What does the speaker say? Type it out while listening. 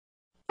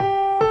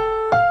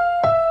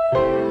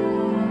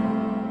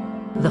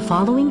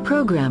following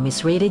program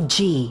is rated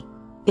G.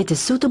 It is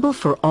suitable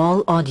for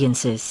all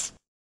audiences.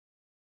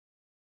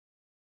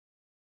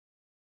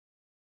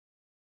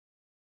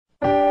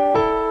 The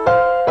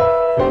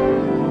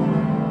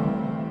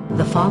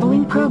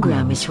following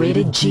program is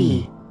rated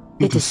G.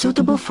 It is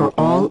suitable for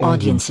all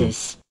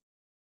audiences.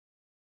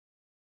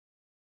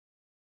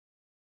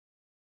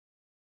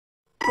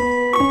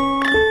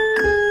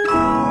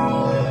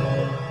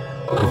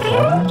 The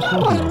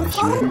following program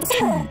is rated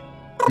G.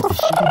 It is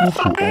suitable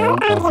for all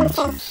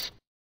audiences.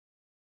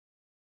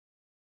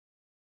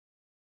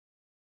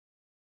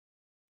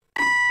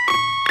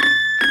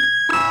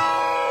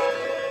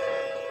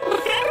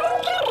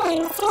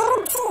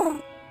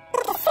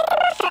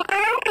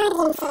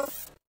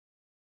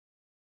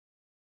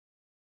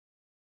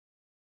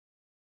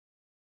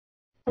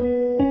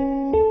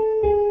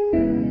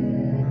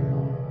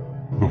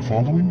 The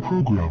following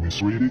program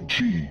is rated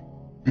G.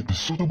 It is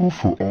suitable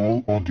for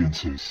all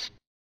audiences.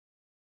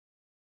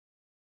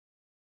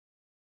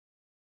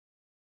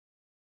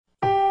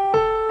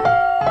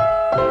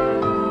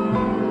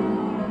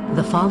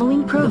 The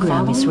following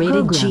program is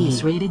rated G.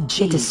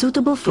 It is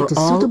suitable for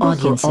all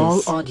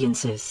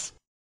audiences.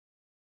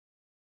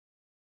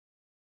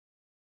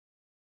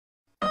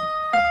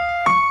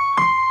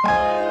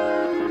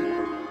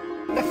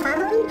 The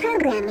following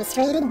program is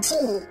rated G.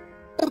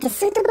 It is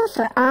suitable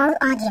for all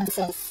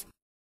audiences.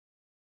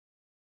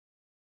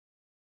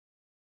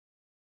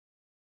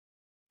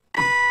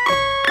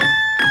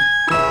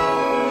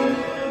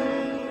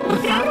 The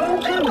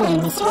following program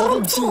is rated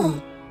G.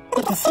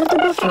 It is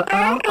suitable for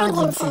all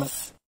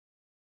audiences.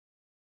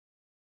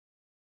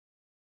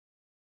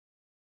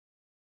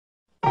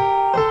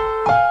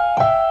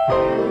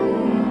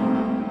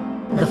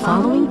 The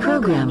following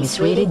program is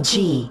rated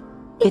G.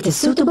 It is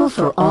suitable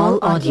for all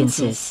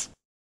audiences.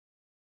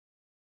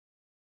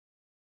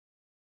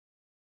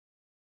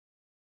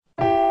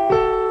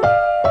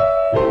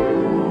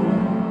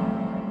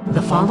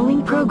 The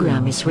following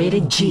program is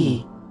rated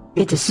G.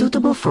 It is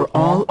suitable for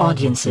all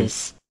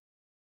audiences.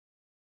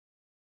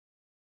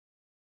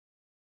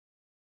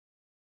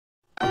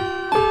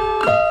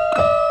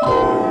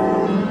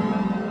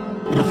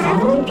 The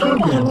following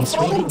program is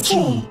rated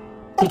G.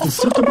 It is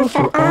suitable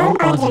for all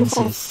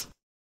audiences.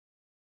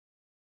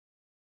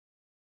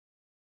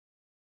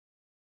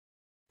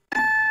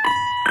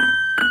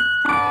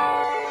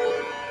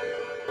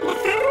 The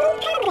following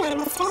program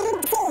is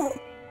rated G.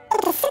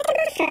 It is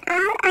suitable for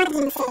all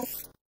audiences.